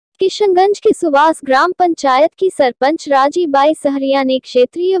किशनगंज की सुवास ग्राम पंचायत की सरपंच राजीबाई सहरिया ने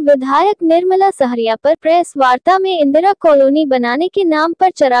क्षेत्रीय विधायक निर्मला सहरिया पर प्रेस वार्ता में इंदिरा कॉलोनी बनाने के नाम पर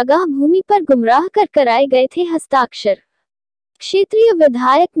चरागाह भूमि पर गुमराह कर कराए गए थे हस्ताक्षर। क्षेत्रीय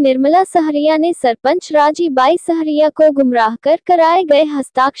विधायक निर्मला सहरिया ने सरपंच राजीबाई सहरिया को गुमराह कर कराए गए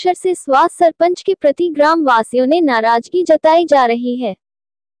हस्ताक्षर से सुवास सरपंच के प्रति ग्राम वासियों ने नाराजगी जताई जा रही है।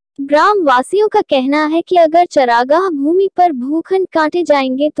 ग्राम वासियों का कहना है कि अगर चरागाह भूमि पर भूखंड काटे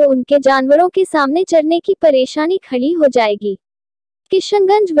जाएंगे तो उनके जानवरों के सामने चरने की परेशानी खड़ी हो जाएगी।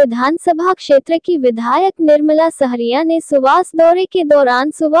 किशनगंज विधानसभा क्षेत्र की विधायक निर्मला सहरिया ने सुवास दौरे के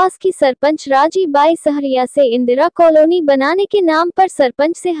दौरान सुवास की सरपंच राजीबाई सहरिया से इंदिरा कॉलोनी बनाने के नाम पर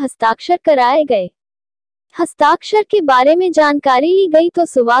सरपंच से हस्ताक्षर कराए गए। हस्ताक्षर के बारे में जानकारी ली गई तो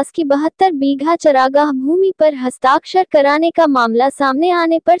सुवास की 72 बीघा चरागाह भूमि पर हस्ताक्षर कराने का मामला सामने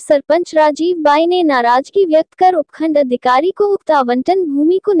आने पर सरपंच राजीबाई ने नाराजगी व्यक्त कर उपखंड अधिकारी को उक्त आवंटन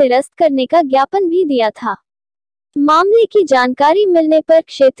भूमि को निरस्त करने का ज्ञापन भी दिया था। मामले की जानकारी मिलने पर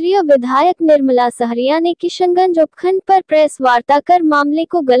क्षेत्रीय विधायक निर्मला सहरिया ने किशनगंज उपखंड पर प्रेस वार्ता कर मामले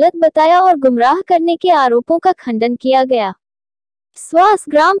को गलत बताया और गुमराह करने के आरोपों का खंडन किया गया। सुवास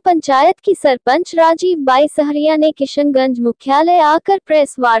ग्राम पंचायत की सरपंच राजीबाई सहरिया ने किशनगंज मुख्यालय आकर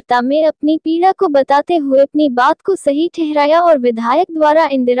प्रेस वार्ता में अपनी पीड़ा को बताते हुए अपनी बात को सही ठहराया और विधायक द्वारा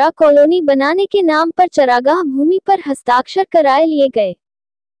इंदिरा कॉलोनी बनाने के नाम पर चरागाह भूमि पर हस्ताक्षर कराए लिए गए।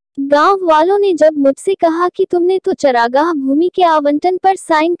 गांव वालों ने जब मुझसे कहा कि तुमने तो चरागाह भूमि के आवंटन पर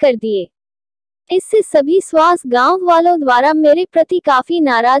साइन कर दिए, इससे सभी सुवास गांव वालों द्वारा मेरे प्रति काफी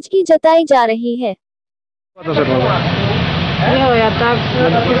नाराजगी जताई जा रही है। ये हो जाता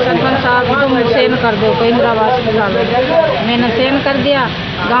सरपंच साहब तुम सेन कर दो कहीं इंदिरावास के सामने। मैंने सेन कर दिया,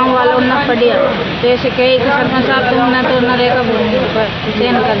 गांव वालों ने पढ़िया तो ऐसे कही कि सरपंच साहब तुमने तो नरेगा भूमि पर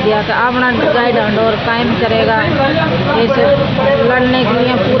सेन कर दिया तो अपना गाइड और कायम करेगा। ऐसे लड़ने के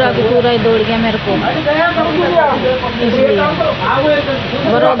लिए पूरा की पूरा ही दौड़ गया मेरे को, इसलिए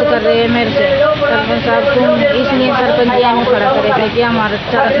विरोध कर रहे हैं मेरे से। सरपंच साहब तुम इसलिए सरपंच जी में खड़ा करेगा कि हमारा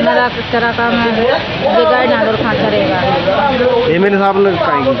चरा काम है गाइड और खा करेगा। एमएलए साहब ने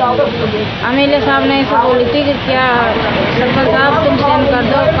एमएलए साहब ने ऐसे बोली थी कि क्या सरपंच साहब तुम सेन कर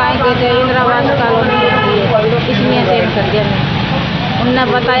दो काहे कहते इंदिरावास कॉलोनी इसलिए सेन कर दिया। उनने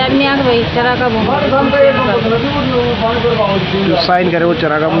बताया नहीं कि भाई चरा का भूमि साइन करे वो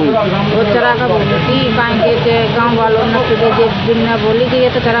चरा का भूमि थी काहे कहते गाँव वालों ने दिन ने बोली कि ये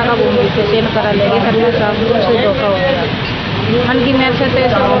तो चरा का भूमि से सेन करा लेंगे। सरपंच साहब तुमसे धोखा हो गया। मन की मेरे से तो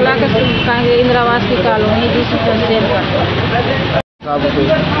ऐसा बोला कि इंदिरावास की कॉलोनी जिस पर सेल कर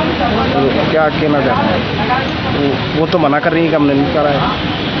क्या कहना चाहते हैं? वो तो मना कर रही है कि हमने नहीं करा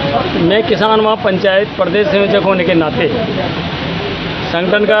है। मैं किसान वहाँ पंचायत प्रदेश संयोजक होने के नाते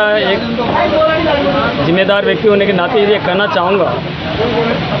संगठन का एक जिम्मेदार व्यक्ति होने के नाते ये कहना चाहूँगा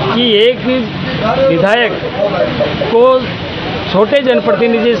कि एक विधायक को छोटे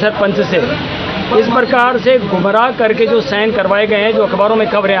जनप्रतिनिधि सरपंच से इस प्रकार से गुमराह करके जो साइन करवाए गए हैं, जो अखबारों में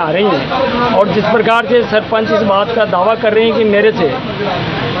खबरें आ रही हैं और जिस प्रकार से सरपंच इस बात का दावा कर रहे हैं कि मेरे से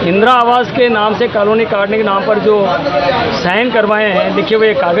इंदिरा आवास के नाम से कॉलोनी काटने के नाम पर जो साइन करवाए हैं लिखे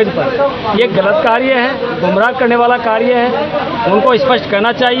हुए कागज़ पर, ये गलत कार्य है, गुमराह करने वाला कार्य है। उनको स्पष्ट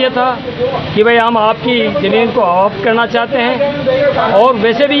करना चाहिए था कि भाई हम आपकी ज़मीन को ऑफ करना चाहते हैं और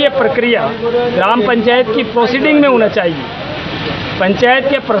वैसे भी ये प्रक्रिया ग्राम पंचायत की प्रोसीडिंग में होना चाहिए। पंचायत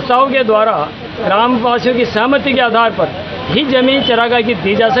के प्रस्ताव के द्वारा ग्रामवासियों की सहमति के आधार पर ही जमीन चरागाह की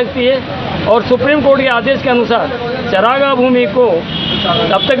दी जा सकती है और सुप्रीम कोर्ट के आदेश के अनुसार चरागाह भूमि को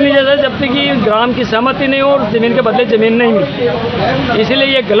तब तक नहीं जाता जब तक कि ग्राम की सहमति नहीं हो और ज़मीन के बदले ज़मीन नहीं मिलती। इसलिए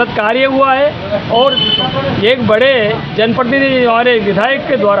ये गलत कार्य हुआ है और एक बड़े जनप्रतिनिधि हमारे विधायक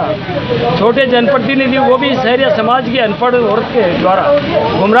के द्वारा छोटे जनप्रतिनिधि वो भी शहरी समाज की अनपढ़ औरत के द्वारा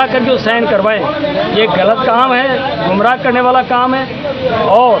गुमराह करके साइन करवाएं, ये गलत काम है, गुमराह करने वाला काम है।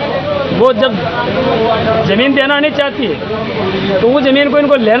 और वो जब ज़मीन देना नहीं चाहती है तो वो ज़मीन को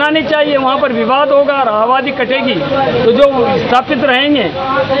इनको लेना नहीं चाहिए। वहाँ पर विवाद होगा और आबादी कटेगी तो जो स्थापित रहेंगे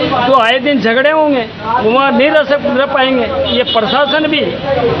तो आए दिन झगड़े होंगे, वो वहाँ नहीं रह पाएंगे। ये प्रशासन भी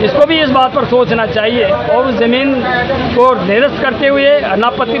इसको भी इस बात पर सोचना चाहिए और उस ज़मीन को निरस्त करते हुए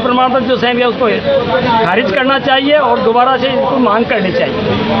अनापत्ति प्रमाण पत्र जो साइन किया उसको खारिज करना चाहिए और दोबारा से इसको मांग करनी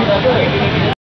चाहिए।